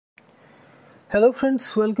Hello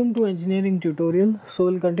friends, welcome to engineering tutorial. So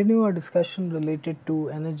we'll continue our discussion related to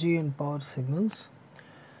energy and power signals.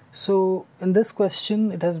 So in this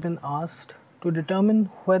question it has been asked to determine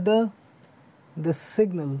whether the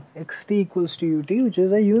signal xt equals to ut, which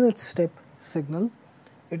is a unit step signal,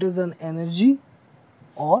 it is an energy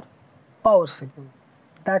or power signal.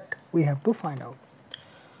 That we have to find out.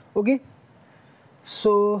 Okay,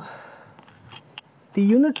 so the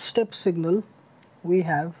unit step signal, we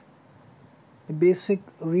have a basic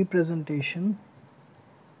representation .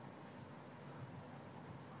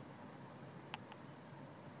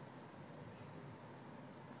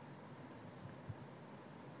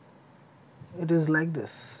 It is like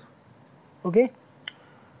this. Okay,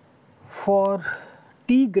 for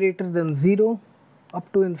t greater than 0 up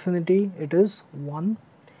to infinity it is 1,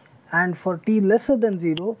 and for t lesser than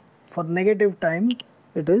 0 for negative time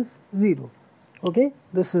it is 0. Okay,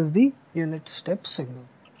 this is the unit step signal.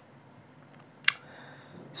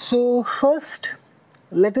 So first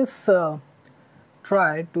let us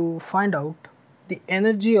try to find out the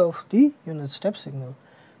energy of the unit step signal.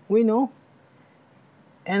 We know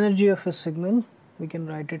energy of a signal, we can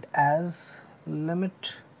write it as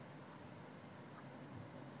limit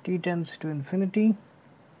t tends to infinity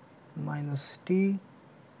minus t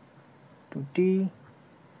to t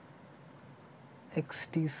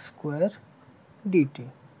xt square dt.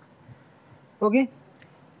 Okay,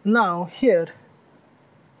 now here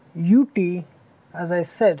ut, as I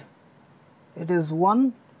said, it is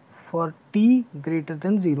 1 for t greater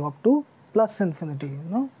than 0 up to plus infinity,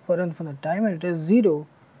 for infinite time, and it is 0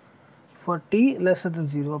 for t lesser than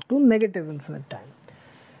 0 up to negative infinite time.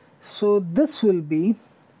 So this will be,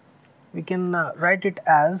 we can write it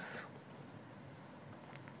as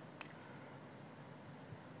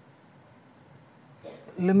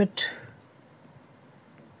limit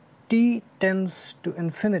t tends to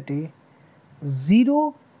infinity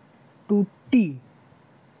 0 to t,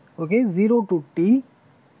 okay, 0 to t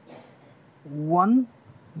 1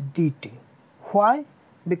 dt. Why?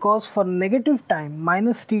 Because for negative time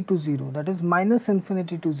minus t to 0, that is minus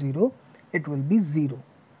infinity to 0, it will be 0.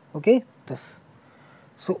 Okay, this.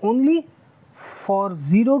 So only for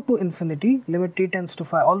 0 to infinity, limit t tends to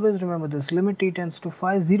phi, always remember this, limit t tends to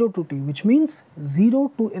phi 0 to t, which means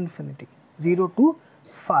 0 to infinity, 0 to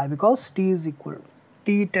phi, because t is equal,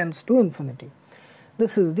 t tends to infinity.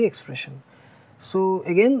 This is the expression. So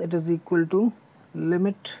again it is equal to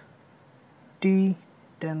limit t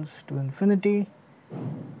tends to infinity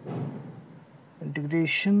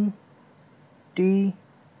integration t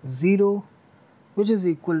 0, which is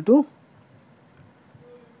equal to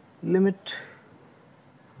limit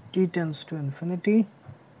t tends to infinity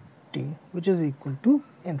t, which is equal to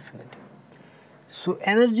infinity. So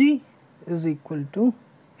energy is equal to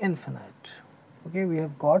infinite. Okay, we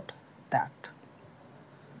have got that.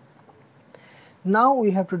 Now we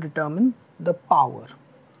have to determine the power.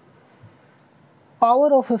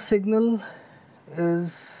 Power of a signal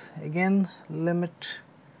is again limit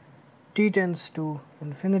t tends to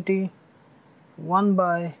infinity 1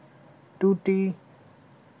 by 2t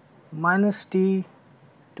minus t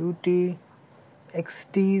to t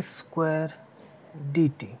xt square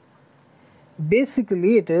dt.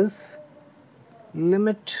 Basically it is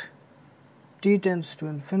limit t tends to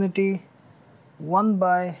infinity 1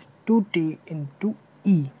 by 2t into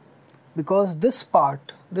e, because this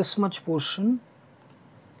part, this much portion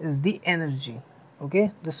is the energy.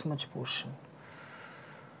 Okay, this much portion.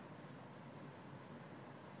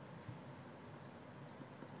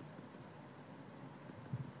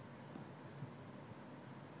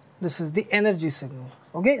 This is the energy signal.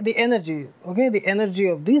 Okay, the energy, okay, the energy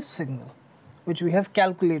of the signal, which we have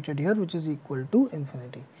calculated here, which is equal to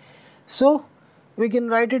infinity. So we can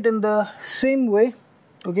write it in the same way.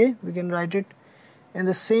 Okay, we can write it in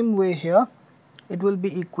the same way here. It will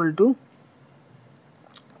be equal to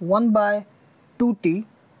 1 by 2t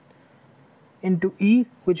into e,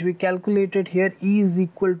 which we calculated here. E is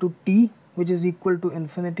equal to t, which is equal to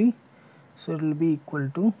infinity. So it will be equal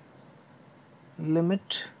to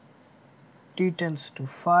limit t tends to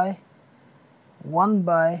phi 1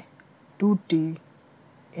 by 2t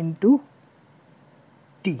into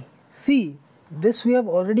t. See, this we have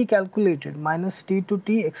already calculated, minus t to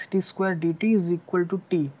t xt square dt is equal to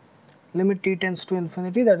t. Limit t tends to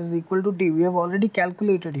infinity, that is equal to t. We have already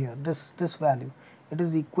calculated here this value. It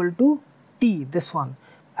is equal to t, this one.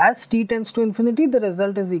 As t tends to infinity, the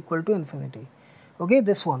result is equal to infinity. Okay,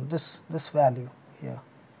 this one, this value here.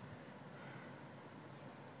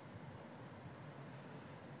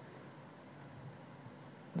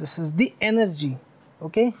 This is the energy.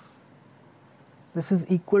 Okay, this is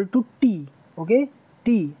equal to t. Okay,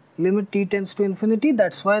 t limit t tends to infinity,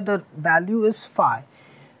 that's why the value is phi.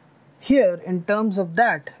 Here in terms of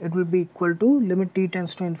that, it will be equal to limit t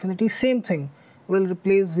tends to infinity, same thing, we'll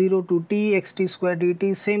replace 0 to t, xt square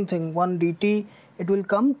dt, same thing, 1 dt, it will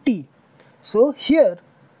come t. So here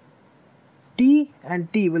t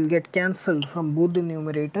and t will get cancelled from both the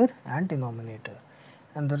numerator and denominator,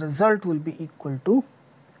 and the result will be equal to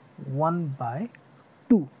 1 by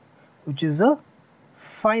 2, which is a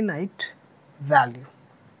finite value.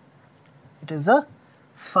 It is a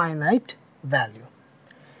finite value.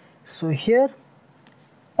 So here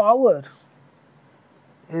power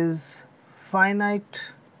is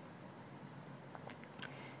finite,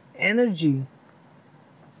 energy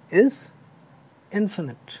is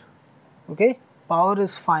infinite. Okay, power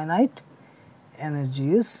is finite,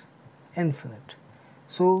 energy is infinite.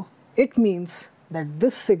 So it means that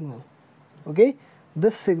this signal, okay,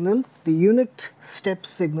 this signal, the unit step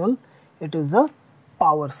signal, it is a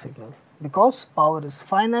power signal because power is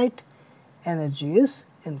finite, energy is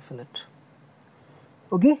infinite.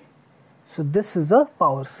 Okay, so this is a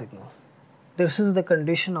power signal. This is the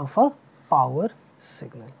condition of a power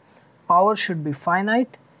signal. Power should be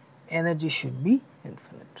finite, energy should be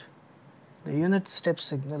infinite. The unit step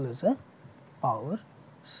signal is a power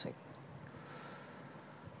signal.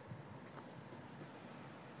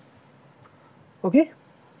 Okay.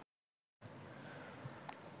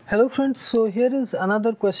 Hello friends, so here is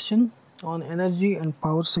another question on energy and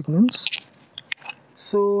power signals.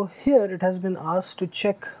 So here it has been asked to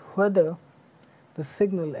check whether the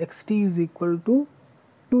signal xt is equal to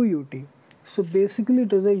 2 ut. So basically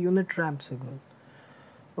it is a unit ramp signal.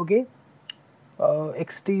 Okay,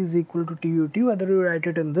 xt is equal to 2 ut, whether you write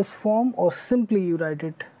it in this form or simply you write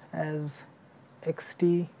it as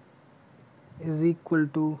xt is equal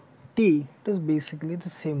to t, it is basically the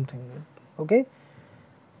same thing. Okay,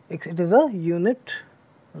 it is a unit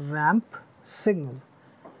ramp signal,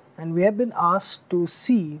 and we have been asked to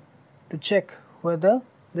check whether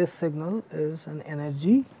this signal is an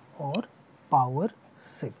energy or power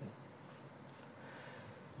signal.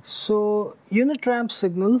 So unit ramp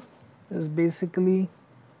signal is basically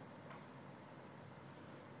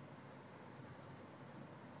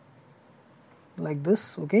like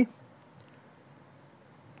this. Okay,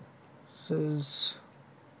 so is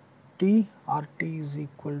t, rt is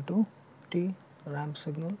equal to t, ramp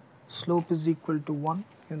signal, slope is equal to 1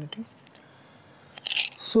 unity.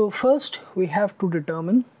 So first we have to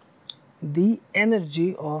determine the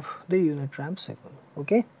energy of the unit ramp signal.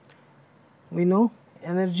 Okay, we know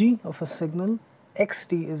energy of a signal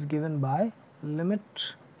xt is given by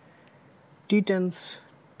limit t tends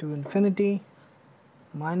to infinity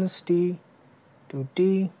minus t to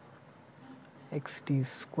t xt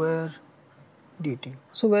square dt.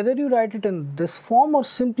 So whether you write it in this form or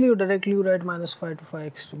simply you directly write minus phi to phi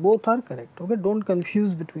xt, both are correct. Okay, don't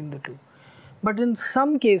confuse between the two. But in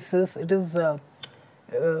some cases it is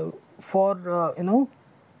for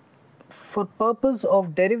purpose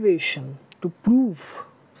of derivation, to prove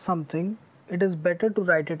something, it is better to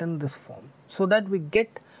write it in this form so that we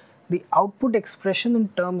get the output expression in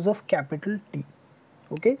terms of capital T.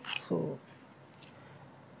 Okay, so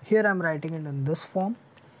here I am writing it in this form.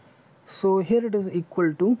 So here it is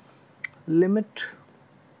equal to limit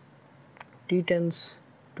t tends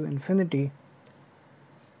to infinity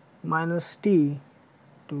minus t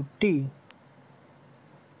to t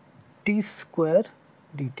square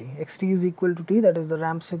dt. xt is equal to t, that is the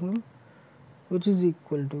ramp signal, which is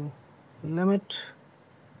equal to limit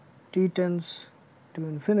t tends to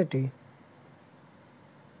infinity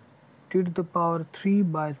t to the power 3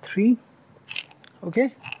 by 3.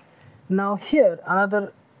 Okay, now here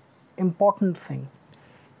another important thing,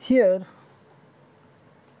 here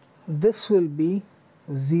this will be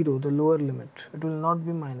 0, the lower limit, it will not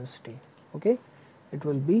be minus t. Okay, it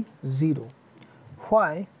will be 0.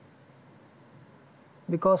 Why?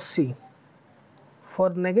 Because see, for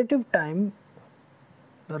negative time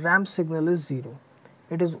the ramp signal is 0.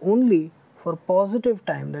 It is only for positive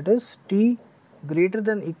time, that is t greater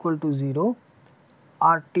than equal to 0,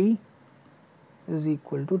 RT is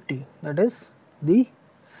equal to t, that is the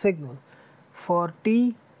signal. For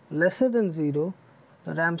t lesser than 0,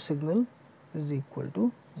 the ramp signal is equal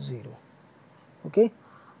to 0. Okay,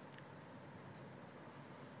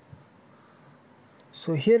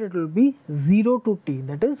 so here it will be 0 to t,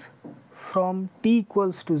 that is from t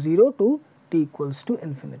equals to 0 to t equals to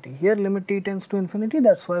infinity. Here limit t tends to infinity,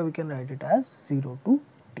 that's why we can write it as 0 to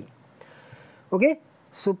t. Okay,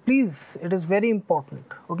 so please, it is very important,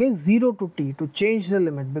 okay, 0 to t, to change the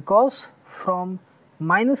limit, because from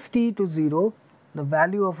minus t to 0, the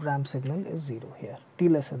value of ramp signal is 0 here, t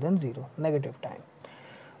lesser than 0, negative time.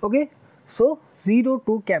 Okay, so 0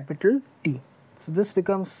 to capital T. So this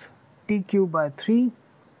becomes T cube by 3.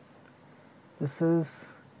 This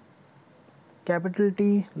is capital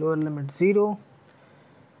T, lower limit 0,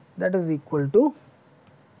 that is equal to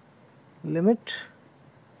limit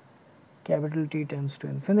capital T tends to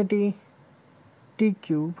infinity, T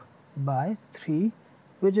cube by 3,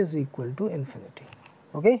 which is equal to infinity.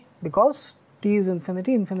 Okay, because T is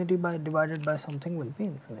infinity, infinity by divided by something will be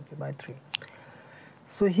infinity by 3.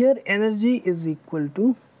 So here energy is equal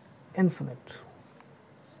to infinite.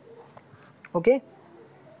 Okay,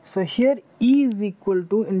 so here E is equal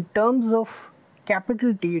to, in terms of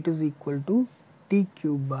capital T, it is equal to T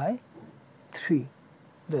cube by 3.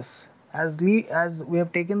 This, as we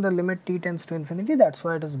have taken the limit T tends to infinity, that's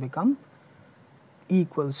why it has become E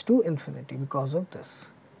equals to infinity because of this.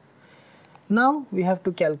 Now we have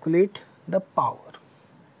to calculate the power.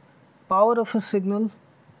 Power of a signal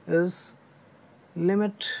is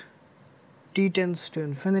limit T tends to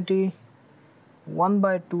infinity 1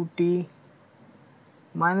 by 2T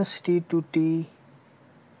minus T to T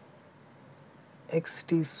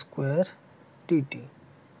xt square dt.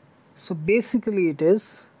 So basically it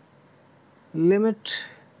is limit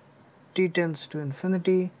T tends to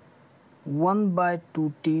infinity 1 by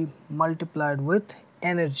 2T multiplied with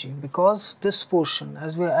energy, because this portion,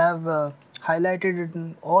 as we have highlighted it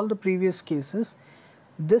in all the previous cases,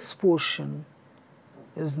 this portion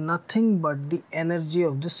is nothing but the energy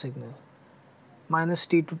of the signal. Minus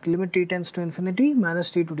T to limit T tends to infinity minus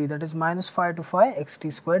T to T, that is minus phi to phi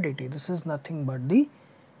xt square dt. This is nothing but the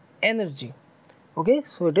energy. Okay,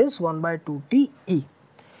 so it is 1 by 2T E.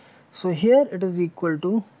 So here it is equal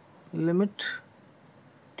to limit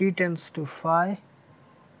T tends to phi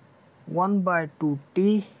 1 by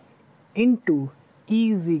 2T into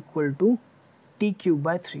E is equal to T cube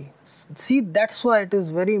by 3. See, that's why it is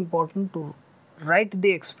very important to write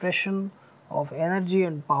the expression of energy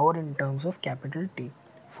and power in terms of capital T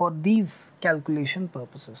for these calculation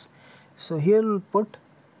purposes. So here we will put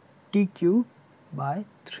T cube by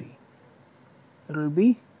 3. It will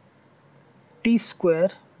be T square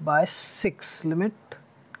by 6, limit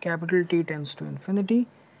capital T tends to infinity,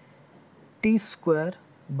 T square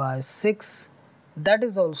by 6, that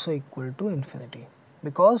is also equal to infinity,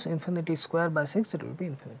 because infinity square by 6, it will be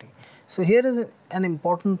infinity. So here is an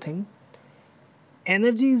important thing.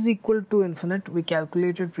 Energy is equal to infinite, we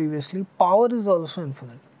calculated previously. Power is also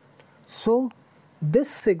infinite. So this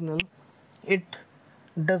signal, it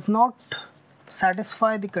does not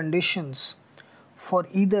satisfy the conditions for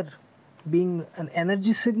either being an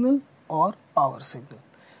energy signal or power signal.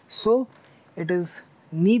 So it is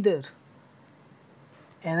neither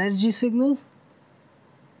energy signal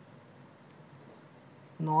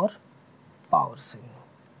nor power signal.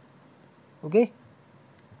 Okay,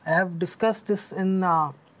 I have discussed this in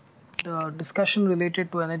the discussion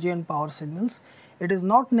related to energy and power signals. It is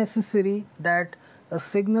not necessary that a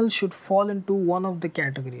signal should fall into one of the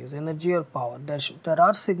categories, energy or power. There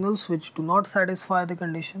are signals which do not satisfy the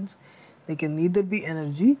conditions. They can neither be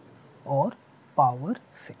energy or power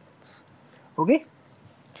signals. Okay,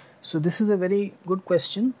 so this is a very good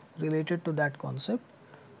question related to that concept.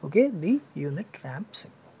 Okay, the unit ramp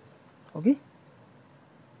signal. Okay.